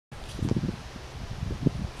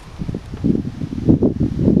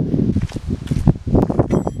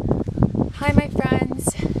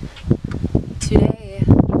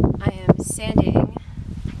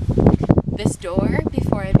door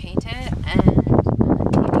before I paint it, and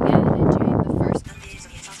taping it and doing the first.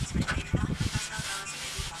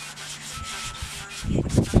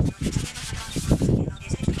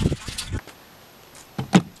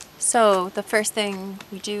 So the first thing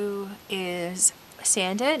we do is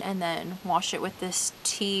sand it and then wash it with this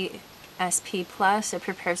TSP Plus. It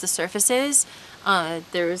prepares the surfaces.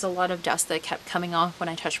 There was a lot of dust that kept coming off when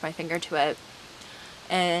I touched my finger to it.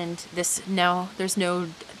 And this, now there's no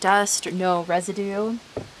dust or no residue.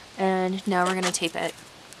 And now we're gonna tape it.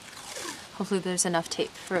 Hopefully there's enough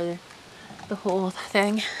tape for the whole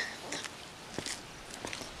thing.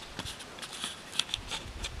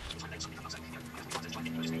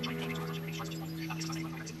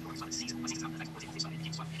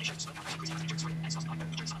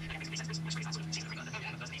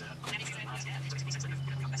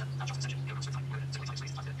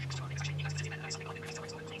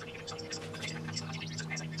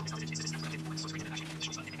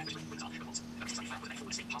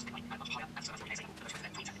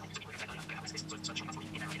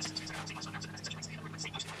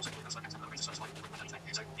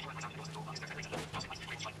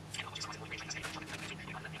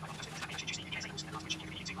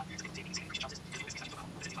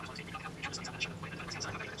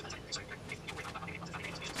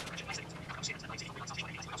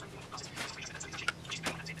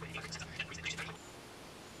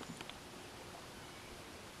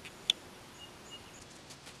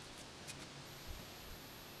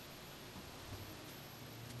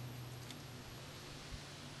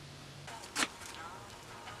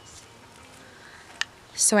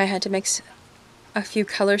 So I had to mix a few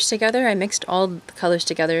colors together. I mixed all the colors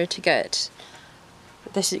together to get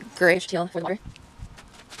this grayish teal for the water.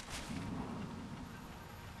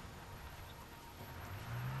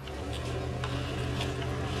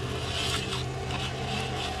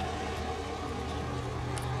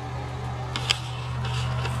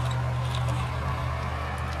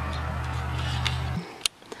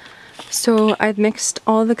 So I've mixed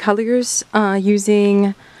all the colors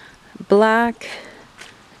using black,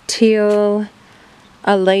 teal,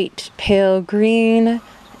 a light pale green,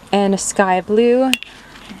 and a sky blue.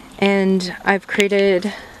 And I've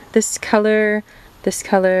created this color, this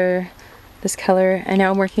color, this color, and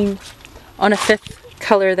now I'm working on a fifth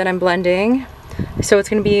color that I'm blending. So it's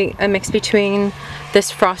going to be a mix between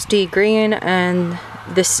this frosty green and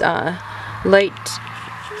this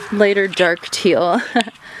lighter dark teal.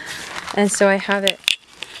 And so I have it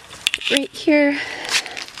right here,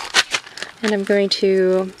 and I'm going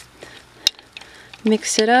to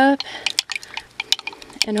mix it up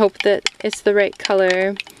and hope that it's the right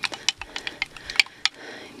color.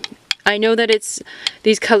 I know that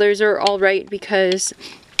these colors are all right because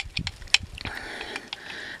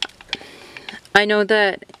I know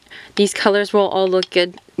that these colors will all look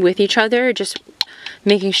good with each other, just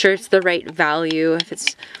making sure it's the right value, if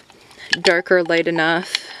it's dark or light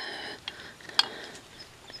enough.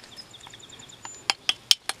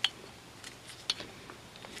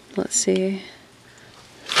 Let's see.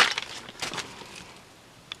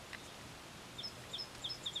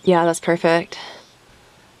 Yeah, that's perfect.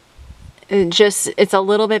 It's a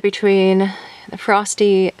little bit between the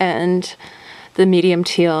frosty and the medium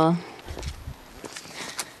teal.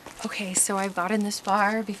 Okay, so I've gotten this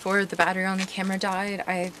far. Before the battery on the camera died,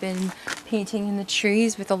 I've been painting in the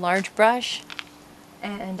trees with a large brush,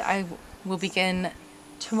 and I will begin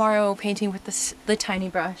tomorrow painting with the tiny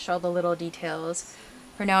brush, all the little details.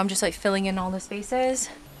 For now, I'm just like filling in all the spaces.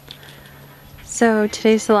 So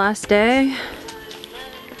today's the last day,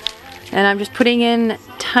 and I'm just putting in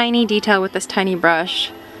tiny detail with this tiny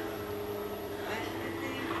brush.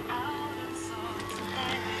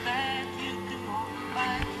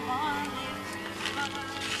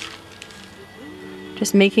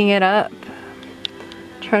 Just making it up,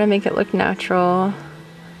 trying to make it look natural.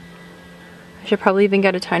 I should probably even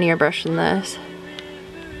get a tinier brush than this.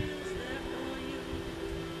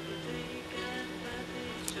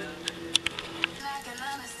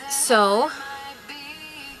 So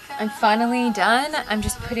I'm finally done. I'm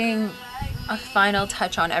just putting a final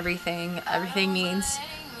touch on everything. Everything means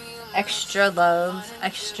extra love,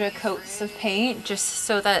 extra coats of paint, just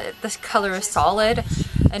so that this color is solid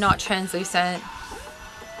and not translucent.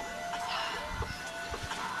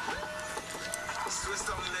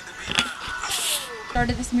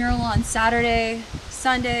 Started this mural on Saturday,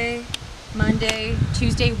 Sunday, Monday,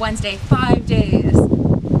 Tuesday, Wednesday, 5 days.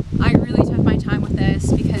 I really took my time with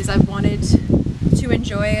this because I wanted to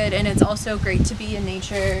enjoy it, and it's also great to be in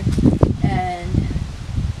nature, and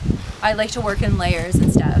I like to work in layers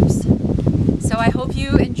and steps. So I hope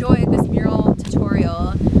you enjoyed this mural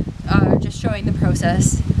tutorial, just showing the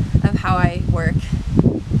process of how I work.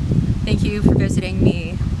 Thank you for visiting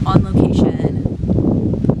me on location.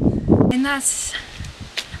 And that's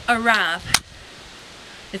a wrap.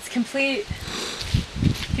 It's complete.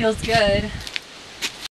 Feels good.